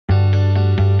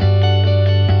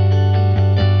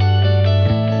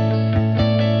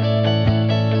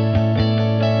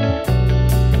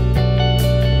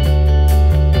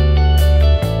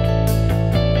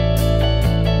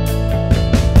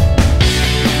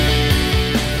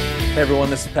Hey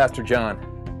everyone, this is Pastor John,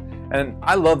 and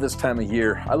I love this time of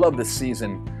year. I love this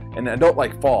season, and I don't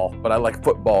like fall, but I like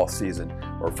football season,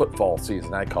 or footfall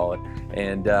season, I call it.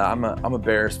 And I'm a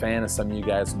Bears fan, as some of you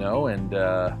guys know, and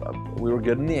we were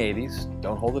good in the 80s.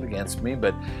 Don't hold it against me,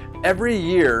 but every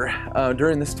year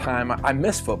during this time, I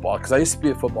miss football because I used to be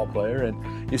a football player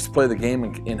and used to play the game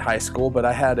in high school, but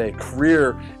I had a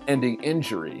career-ending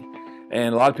injury.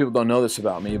 And a lot of people don't know this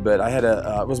about me, but I had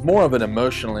it was more of an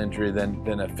emotional injury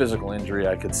than a physical injury,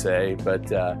 I could say.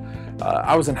 But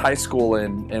I was in high school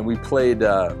and we played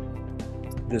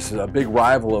this big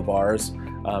rival of ours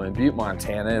in Butte,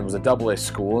 Montana. It was a AA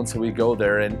school, and so we go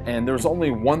there, and there was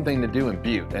only one thing to do in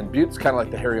Butte. And Butte's kind of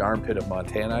like the hairy armpit of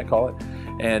Montana, I call it.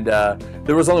 And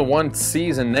there was only one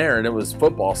season there, and it was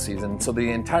football season. So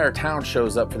the entire town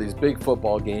shows up for these big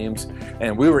football games,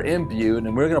 and we were in Butte,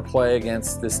 and we were going to play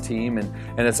against this team,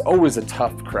 and it's always a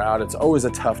tough crowd. It's always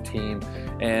a tough team,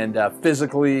 and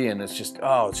physically, and it's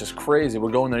just crazy.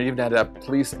 We're going there. You even had to have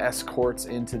police escorts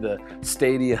into the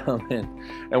stadium,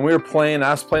 and we were playing. I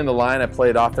was playing the line. I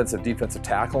played offensive, defensive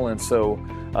tackle, and so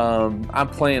I'm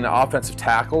playing offensive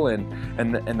tackle, and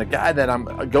the guy that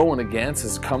I'm going against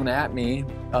is coming at me,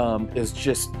 is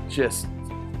just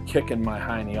kicking my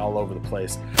hiney all over the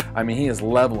place. I mean, he is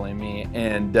leveling me,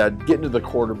 and getting to the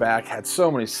quarterback, had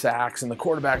so many sacks, and the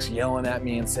quarterback's yelling at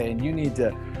me and saying, you need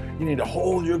to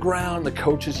hold your ground. The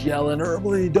coach is yelling,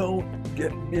 Herbley, don't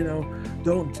get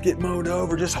mowed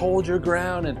over, just hold your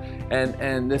ground.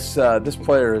 And this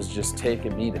player is just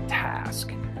taking me to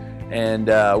task. And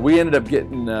we ended up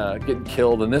getting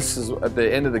killed. And this is at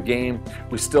the end of the game.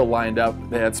 We still lined up.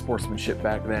 They had sportsmanship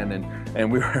back then, and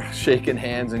we were shaking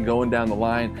hands and going down the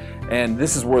line. And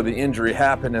this is where the injury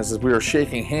happened. As we were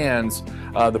shaking hands,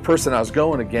 the person I was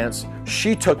going against,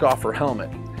 she took off her helmet.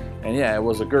 And yeah, it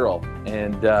was a girl.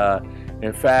 And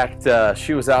in fact,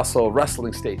 she was also a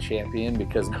wrestling state champion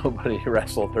because nobody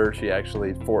wrestled her.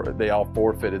 They all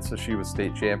forfeited, so she was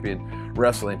state champion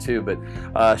wrestling too.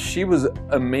 But she was an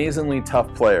amazingly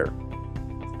tough player.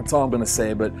 That's all I'm going to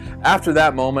say. But after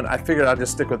that moment, I figured I'd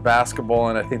just stick with basketball,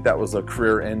 and I think that was a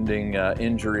career-ending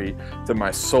injury to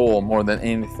my soul more than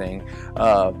anything.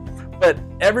 But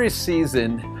every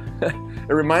season,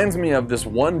 it reminds me of this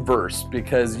one verse,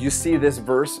 because you see this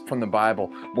verse from the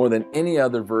Bible more than any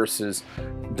other verses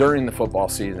during the football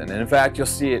season. And in fact, you'll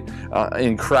see it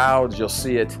in crowds, you'll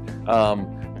see it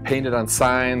painted on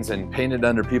signs and painted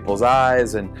under people's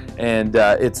eyes, and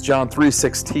it's John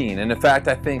 3:16. And in fact,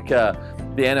 I think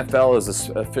the NFL is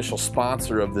an official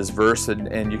sponsor of this verse,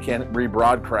 and you can't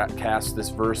rebroadcast this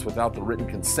verse without the written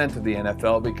consent of the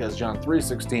NFL, because John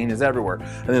 3:16 is everywhere.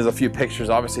 And there's a few pictures.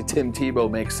 Obviously, Tim Tebow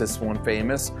makes this one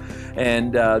famous.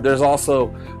 And there's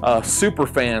also super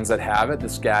fans that have it.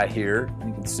 This guy here,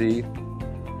 you can see.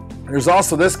 There's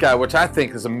also this guy, which I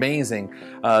think is amazing.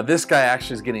 This guy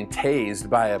actually is getting tased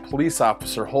by a police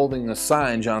officer holding the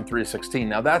sign, John 3:16.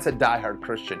 Now, that's a diehard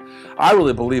Christian. I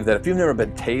really believe that if you've never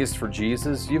been tased for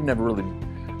Jesus, you've never really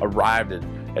arrived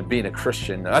at being a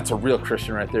Christian. Now, that's a real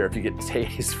Christian right there, if you get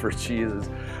tased for Jesus.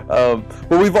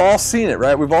 But we've all seen it,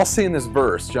 right? We've all seen this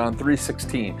verse, John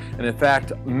 3:16. And in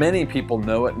fact, many people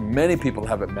know it. Many people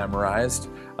have it memorized.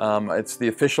 It's the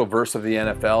official verse of the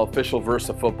NFL, official verse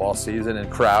of football season and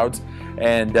crowds.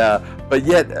 And but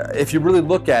yet, if you really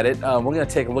look at it, we're going to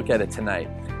take a look at it tonight,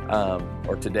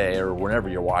 or today, or whenever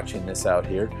you're watching this out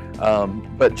here.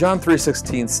 But John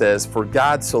 3:16 says, "For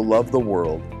God so loved the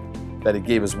world that He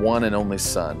gave His one and only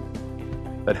Son,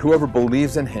 that whoever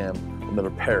believes in Him will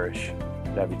never perish,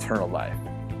 but have eternal life."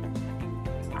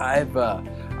 I've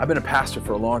been a pastor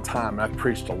for a long time, and I've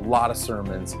preached a lot of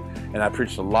sermons, and I've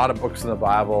preached a lot of books in the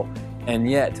Bible, and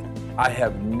yet I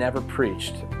have never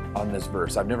preached on this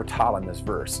verse. I've never taught on this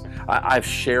verse. I've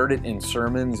shared it in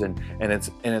sermons, and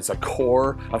it's a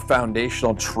core, a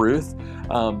foundational truth.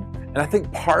 And I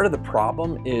think part of the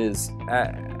problem is,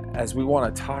 as we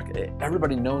want to talk,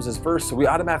 everybody knows this verse, so we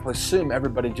automatically assume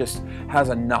everybody just has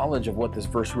a knowledge of what this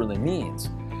verse really means.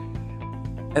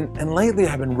 And lately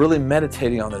I've been really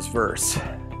meditating on this verse.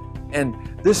 And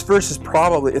this verse is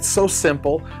it's so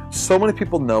simple, so many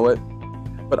people know it,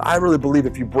 but I really believe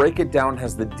if you break it down, it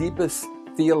has the deepest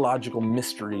theological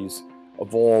mysteries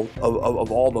of all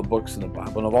the books in the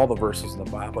Bible and of all the verses in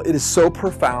the Bible. It is so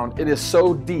profound, it is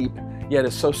so deep, yet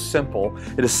it's so simple,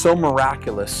 it is so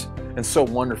miraculous and so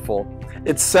wonderful.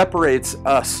 It separates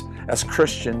us as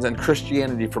Christians and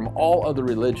Christianity from all other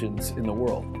religions in the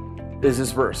world, is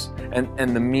this verse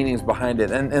and the meanings behind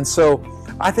it. And so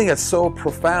I think it's so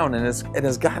profound, and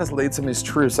as God has laid some of these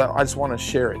truths, I just want to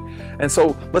share it. And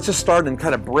so let's just start and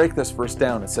kind of break this verse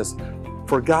down. It says,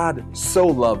 "For God so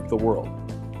loved the world."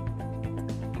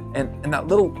 And that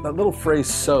little phrase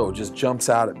 "so" just jumps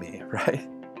out at me, right?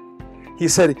 He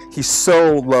said he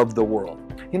so loved the world.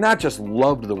 He not just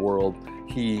loved the world,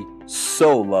 he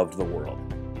so loved the world.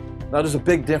 Now there's a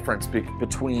big difference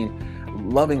between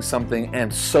loving something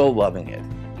and so loving it.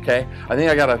 Okay, I think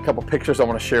I got a couple pictures I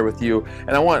want to share with you,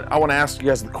 and I want to ask you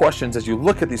guys the questions as you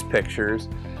look at these pictures.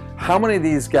 How many of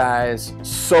these guys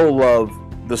so love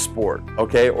the sport,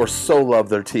 okay, or so love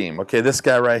their team? Okay, this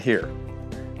guy right here.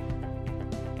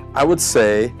 I would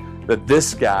say that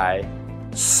this guy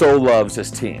so loves his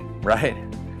team, right?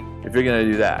 If you're going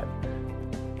to do that.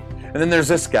 And then there's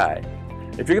this guy.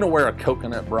 If you're going to wear a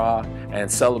coconut bra and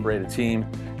celebrate a team,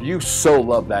 you so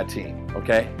love that team,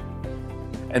 okay?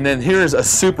 And then here's a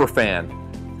super fan.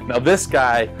 Now this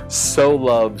guy so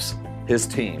loves his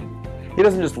team. He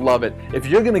doesn't just love it. If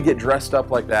you're going to get dressed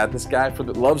up like that, this guy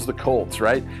loves the Colts,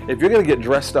 right? If you're going to get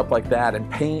dressed up like that and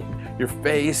paint your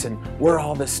face and wear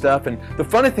all this stuff, and the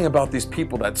funny thing about these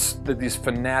people that these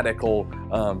fanatical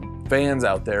fans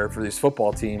out there for these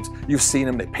football teams, you've seen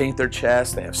them. They paint their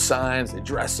chest, they have signs, they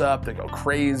dress up, they go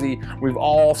crazy. We've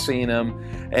all seen them.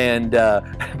 And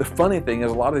the funny thing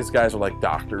is, a lot of these guys are like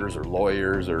doctors or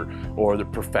lawyers or they're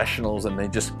professionals, and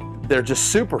they're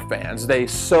just super fans. They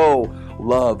so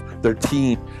love their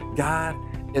team. God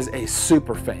is a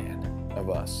super fan of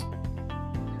us.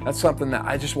 That's something that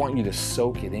I just want you to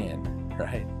soak it in,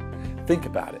 right? Think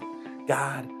about it.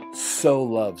 God so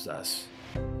loves us.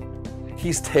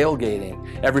 He's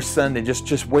tailgating every Sunday,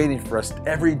 just waiting for us.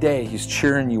 Every day he's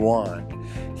cheering you on.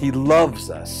 He loves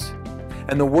us.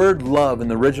 And the word love in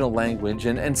the original language,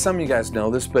 and some of you guys know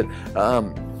this, but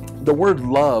the word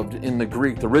loved in the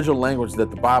Greek, the original language that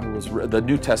the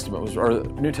New Testament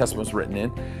was written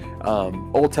in.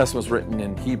 Old Testament was written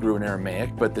in Hebrew and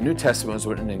Aramaic, but the New Testament was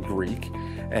written in Greek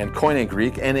and Koine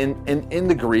Greek. And in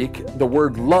the Greek, the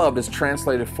word love is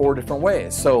translated 4 different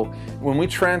ways. So when we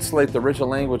translate the original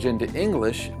language into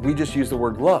English, we just use the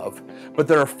word love. But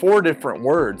there are 4 different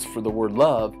words for the word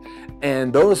love,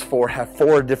 and those 4 have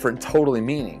 4 different totally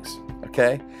meanings.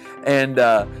 Okay? And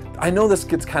I know this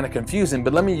gets kind of confusing,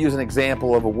 but let me use an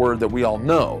example of a word that we all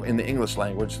know in the English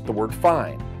language, the word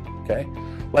fine. Okay?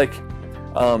 Like,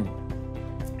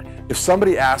 if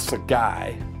somebody asks a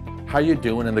guy, how you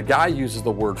doing? And the guy uses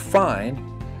the word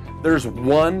fine, there's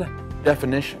one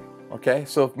definition. Okay?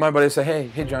 So if my buddy say,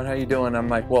 hey John, how you doing? I'm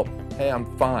like, well, hey, I'm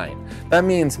fine. That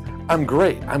means I'm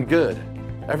great, I'm good.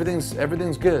 Everything's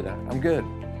good, I'm good.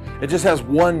 It just has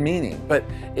one meaning. But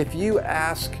if you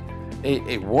ask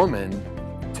a woman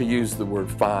to use the word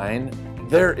fine,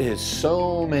 there is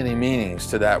so many meanings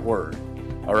to that word.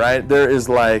 All right? There is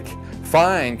like,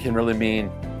 fine can really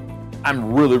mean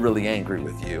I'm really, really angry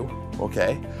with you.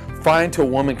 Okay? Fine to a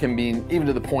woman can mean even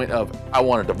to the point of I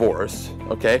want a divorce.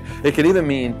 Okay? It can even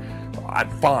mean I'm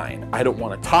fine, I don't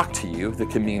want to talk to you.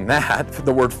 That can mean that.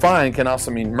 The word fine can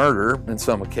also mean murder in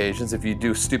some occasions if you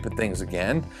do stupid things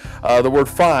again. The word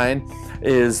fine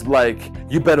is like,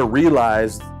 you better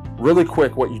realize really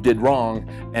quick what you did wrong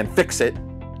and fix it.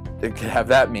 It could have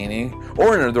that meaning.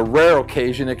 Or in the rare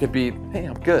occasion, it could be, hey,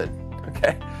 I'm good.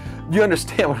 Okay? You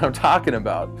understand what I'm talking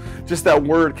about. Just that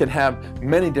word can have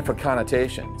many different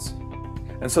connotations.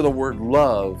 And so the word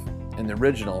love in the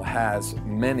original has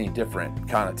many different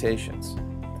connotations.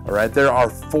 All right? There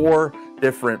are 4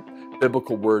 different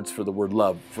biblical words for the word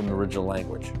love from the original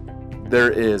language. There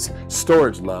is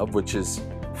storge love, which is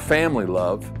family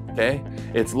love. Okay?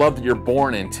 It's love that you're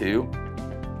born into.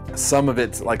 Some of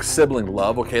it's like sibling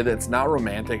love, okay? That's not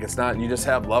romantic. It's not, you just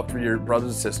have love for your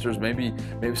brothers and sisters. Maybe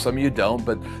some of you don't,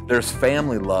 but there's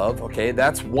family love, okay?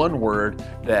 That's one word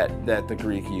that the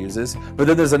Greek uses. But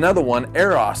then there's another one,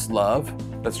 eros love,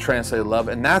 that's translated love,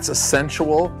 and that's a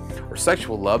sensual or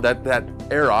sexual love. That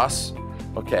eros,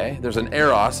 okay? There's an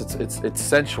eros, it's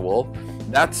sensual.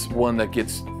 That's one that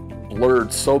gets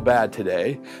blurred so bad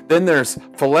today. Then there's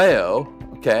phileo.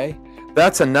 Okay,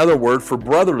 that's another word for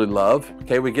brotherly love.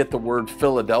 Okay, we get the word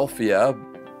Philadelphia,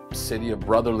 city of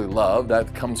brotherly love.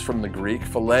 That comes from the Greek,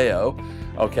 phileo.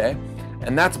 Okay,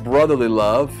 and that's brotherly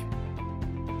love.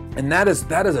 And that is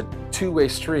a two-way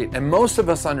street. And most of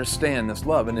us understand this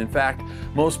love. And in fact,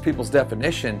 most people's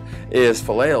definition is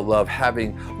phileo love,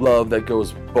 having love that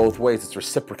goes both ways. It's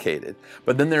reciprocated.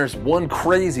 But then there's one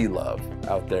crazy love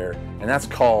out there, and that's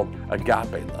called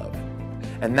agape love.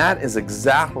 And that is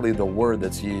exactly the word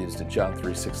that's used in John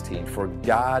 3:16. For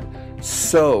God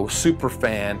so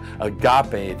superfan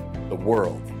agape the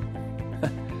world.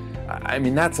 I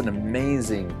mean, that's an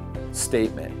amazing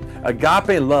statement.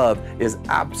 Agape love is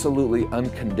absolutely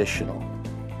unconditional.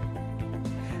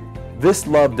 This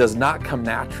love does not come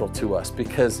natural to us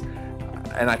because,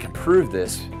 and I can prove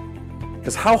this,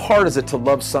 Because how hard is it to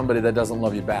love somebody that doesn't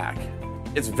love you back?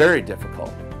 It's very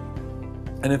difficult.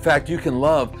 And in fact, you can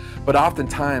love, but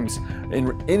oftentimes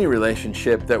in any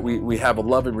relationship that we have a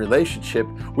loving relationship,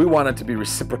 we want it to be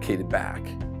reciprocated back.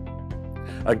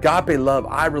 Agape love,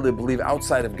 I really believe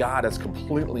outside of God, is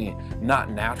completely not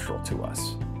natural to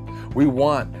us. We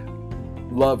want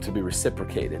love to be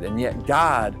reciprocated, and yet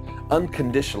God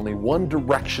unconditionally, one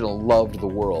directional loved the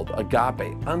world.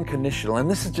 Agape, unconditional. And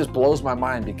this just blows my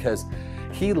mind because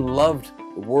he loved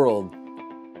the world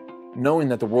knowing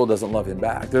that the world doesn't love him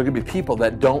back. There are going to be people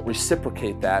that don't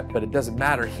reciprocate that, but it doesn't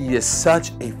matter. He is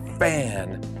such a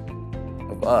fan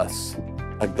of us.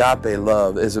 Agape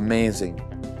love is amazing.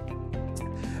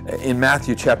 In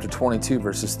Matthew chapter 22,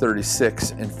 verses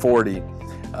 36 and 40,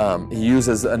 he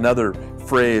uses another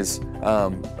phrase,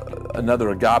 another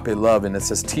agape love, and it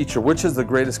says, "Teacher, which is the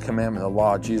greatest commandment in the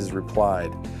law?" Jesus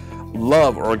replied,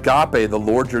 "Love," or agape, "the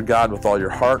Lord your God with all your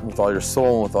heart and with all your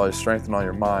soul and with all your strength and all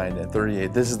your mind." And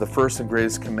 38, "This is the first and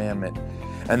greatest commandment.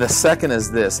 And the second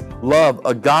is this, love,"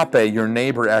 agape, "your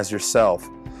neighbor as yourself.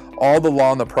 All the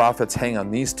law and the prophets hang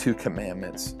on these two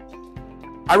commandments."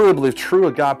 I really believe true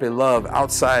agape love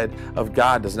outside of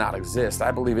God does not exist.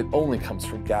 I believe it only comes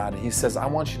from God. And he says, I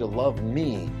want you to love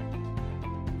me.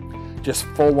 Just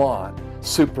full on,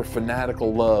 super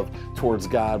fanatical love towards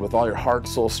God with all your heart,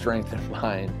 soul, strength, and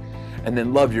mind. And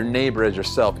then love your neighbor as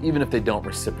yourself, even if they don't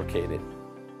reciprocate it.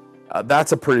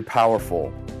 That's a pretty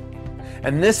powerful.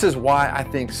 And this is why I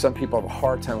think some people have a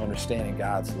hard time understanding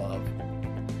God's love.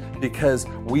 Because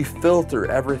we filter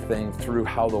everything through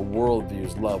how the world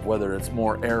views love, whether it's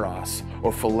more eros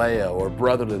or phileo or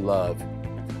brotherly love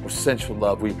or sensual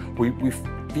love. We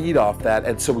feed off that,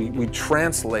 and so we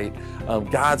translate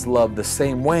God's love the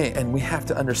same way. And we have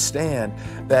to understand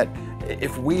that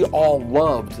if we all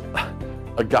loved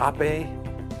agape,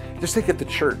 just think at the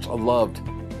church, loved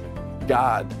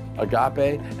God,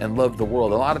 agape, and loved the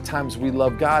world. A lot of times we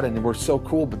love God and we're so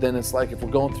cool, but then it's like if we're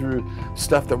going through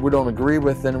stuff that we don't agree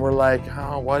with, then we're like,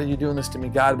 oh, why are you doing this to me,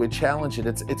 God? We challenge it.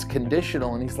 It's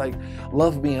conditional, and he's like,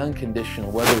 love me unconditional.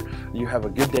 Whether you have a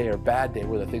good day or bad day,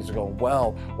 whether things are going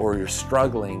well or you're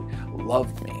struggling,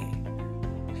 love me.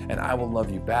 And I will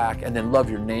love you back. And then love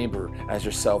your neighbor as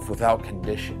yourself without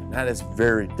condition. That is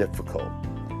very difficult.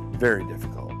 Very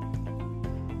difficult.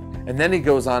 And then he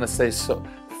goes on to say, so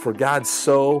for God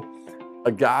so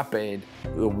agape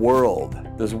the world.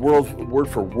 This word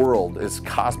for world is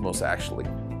cosmos, actually.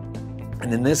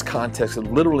 And in this context, it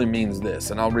literally means this,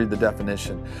 and I'll read the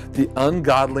definition. The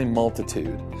ungodly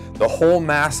multitude, the whole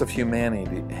mass of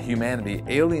humanity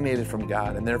alienated from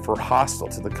God and therefore hostile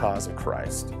to the cause of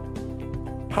Christ.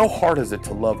 How hard is it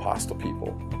to love hostile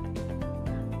people?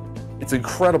 It's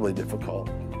incredibly difficult.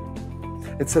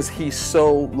 It says he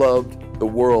so loved the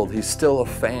world. He's still a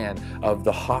fan of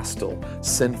the hostile,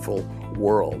 sinful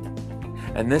world.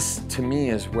 And this, to me,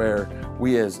 is where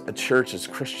we as a church, as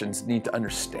Christians, need to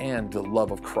understand the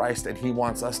love of Christ, and he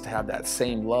wants us to have that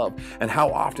same love. And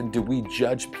how often do we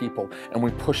judge people and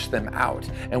we push them out,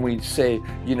 and we say,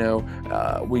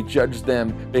 we judge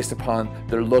them based upon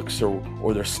their looks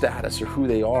or their status or who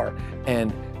they are,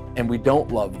 and we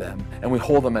don't love them, and we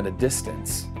hold them at a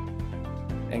distance.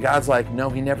 And God's like, no,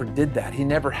 he never did that. He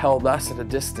never held us at a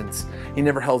distance. He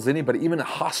never held anybody, even a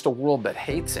hostile world that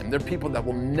hates him. There are people that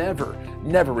will never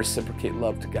reciprocate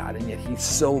love to God. And yet he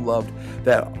so loved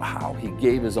that, how he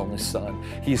gave his only son.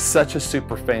 He's such a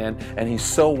super fan, and he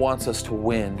so wants us to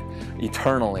win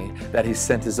eternally that he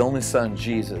sent his only son,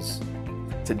 Jesus,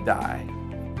 to die.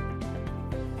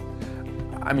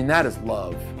 I mean, that is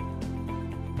love.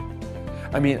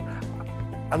 I mean,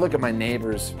 I look at my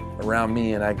neighbors around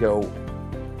me and I go,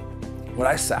 would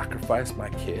I sacrifice my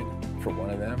kid for one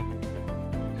of them?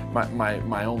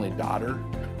 My only daughter?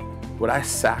 Would I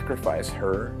sacrifice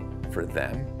her for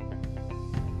them?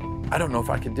 I don't know if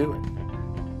I could do it.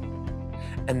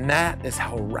 And that is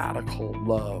how radical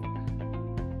love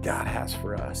God has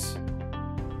for us.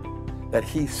 That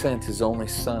he sent his only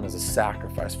son as a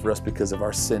sacrifice for us because of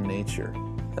our sin nature.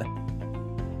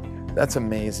 That's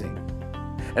amazing.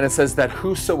 And it says that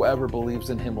whosoever believes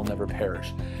in him will never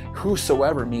perish.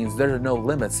 Whosoever means there are no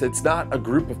limits. It's not a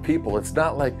group of people. It's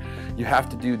not like you have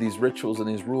to do these rituals and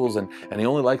these rules and he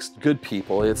only likes good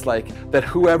people. It's like that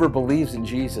whoever believes in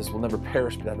Jesus will never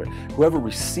perish, but whoever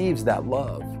receives that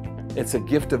love. It's a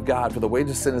gift of God. For the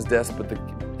wages of sin is death, but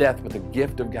the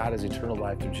gift of God is eternal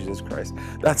life through Jesus Christ.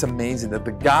 That's amazing, that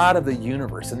the God of the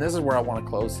universe, and this is where I want to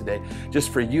close today,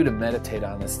 just for you to meditate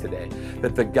on this today,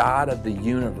 that the God of the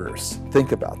universe,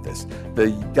 think about this, the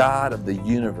God of the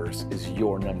universe is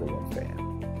your number one fan.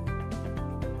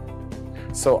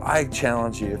 So I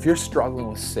challenge you, if you're struggling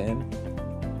with sin,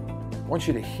 want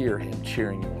you to hear him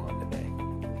cheering you on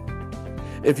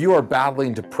today. If you are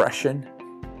battling depression,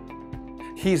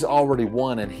 he's already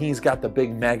won, and he's got the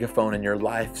big megaphone in your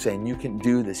life saying, you can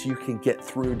do this, you can get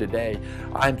through today.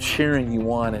 I'm cheering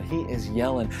you on, and he is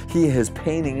yelling. He is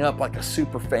painting up like a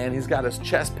super fan. He's got his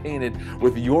chest painted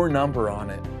with your number on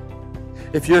it.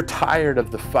 If you're tired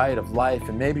of the fight of life,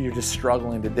 and maybe you're just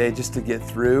struggling today just to get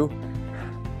through,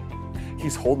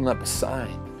 he's holding up a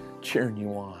sign, cheering you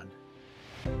on.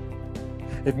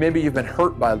 If maybe you've been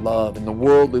hurt by love and the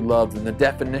worldly love and the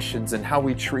definitions and how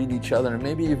we treat each other, and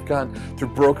maybe you've gone through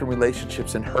broken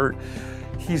relationships and hurt,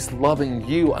 he's loving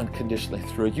you unconditionally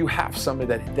through it. You have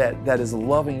somebody that is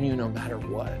loving you no matter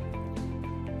what.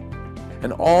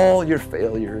 And all your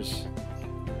failures,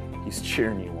 he's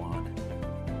cheering you on.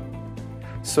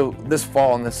 So this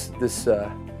fall and this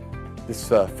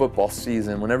football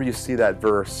season, whenever you see that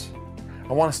verse,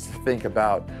 I want us to think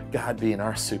about God being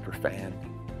our super fan,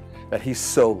 that he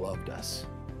so loved us.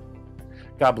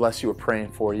 God bless you. We're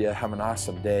praying for you. Have an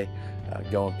awesome day.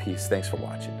 Go in peace. Thanks for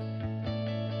watching.